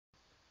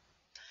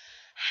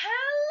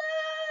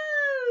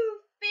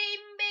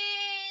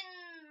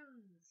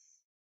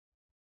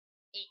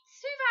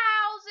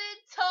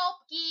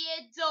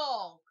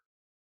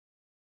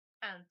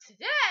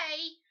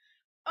today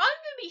I'm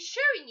going to be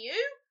showing you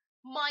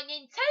my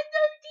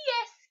Nintendo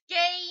DS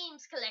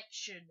games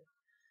collection.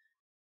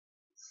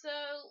 So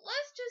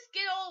let's just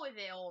get on with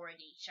it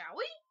already, shall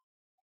we?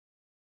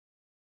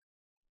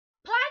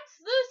 Plants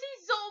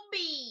vs.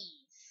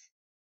 Zombies.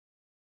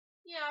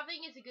 Yeah, I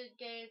think it's a good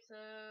game, so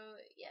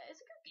yeah,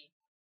 it's a good game.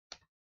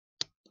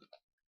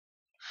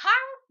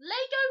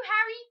 Lego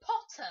Harry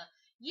Potter,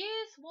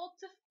 years 1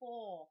 to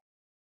 4.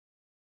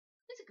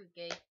 It's a good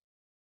game.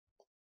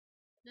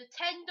 The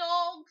 10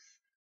 Dogs,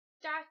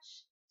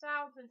 Dash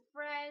South and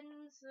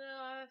Friends.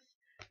 I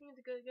think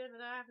it's a good game,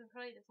 but I haven't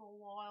played it for a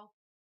while.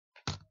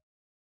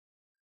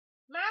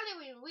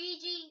 Mario and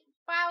Luigi,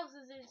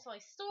 Bowser's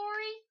Inside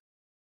Story.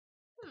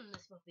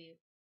 This must be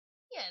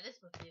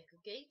a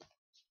good game.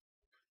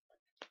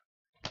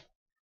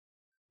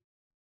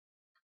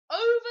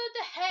 Over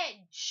the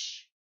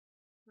Hedge.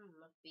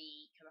 Must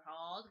be kind of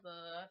hard,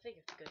 but I think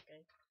it's a good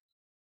game.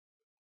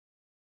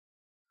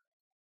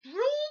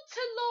 Drawn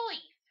to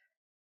Life.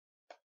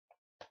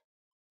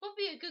 Must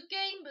be a good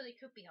game, but it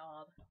could be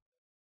hard.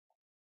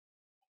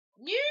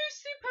 New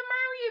Super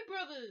Mario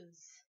Brothers.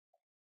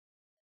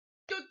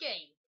 Good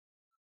game.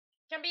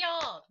 Can be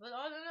hard, but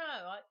I don't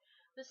know.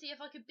 Let's see if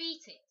I can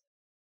beat it.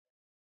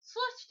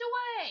 Slushed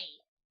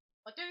Away.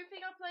 I don't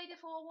think I played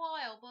it for a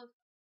while, but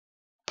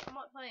I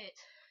might play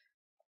it.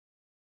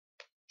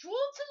 Drawn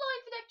to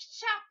Life next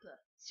chapter.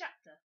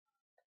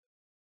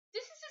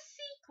 This is a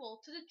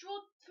sequel to the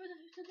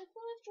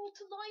first Drawn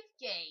to Life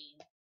game.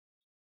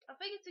 I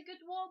think it's a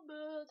good one,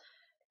 but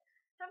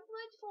I haven't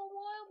played it for a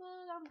while,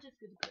 but I'm just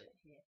gonna put it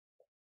here.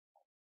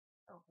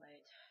 I'll play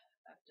it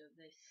after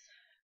this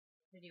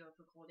video I've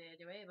recorded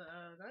anyway, but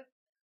I don't know.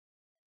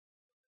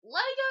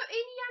 Lego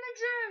Indiana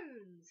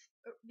Jones,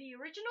 The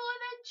Original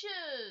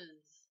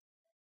Adventures.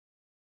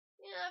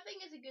 Yeah, I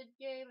think it's a good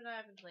game, and I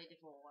haven't played it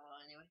for a while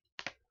anyway.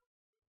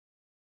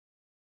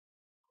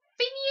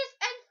 Phineas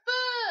and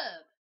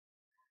Ferb.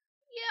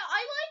 Yeah,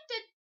 I like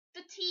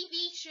the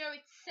TV show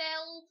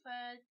itself,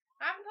 and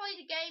I haven't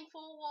played the game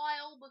for a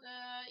while, but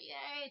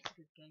yeah, it's a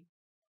good game.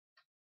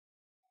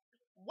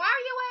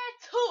 WarioWare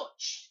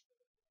Touch.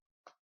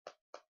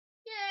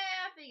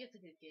 Yeah, I think it's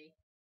a good game.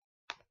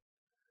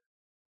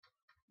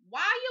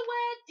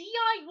 WarioWare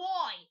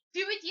DIY.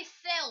 Do it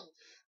yourself.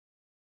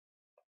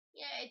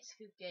 Yeah, it's a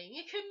good game.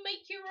 You can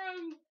make your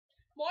own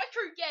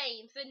micro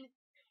games, and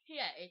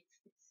yeah, it's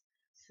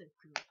so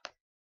good.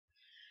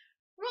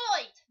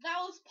 Right,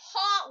 that was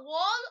part 1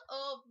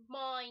 of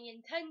my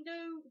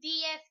Nintendo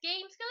DS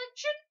games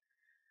collection.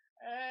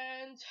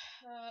 And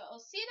I'll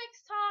see you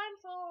next time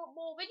for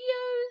more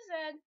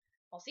videos, and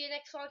I'll see you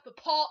next time for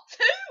part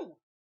 2.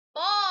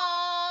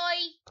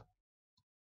 Bye!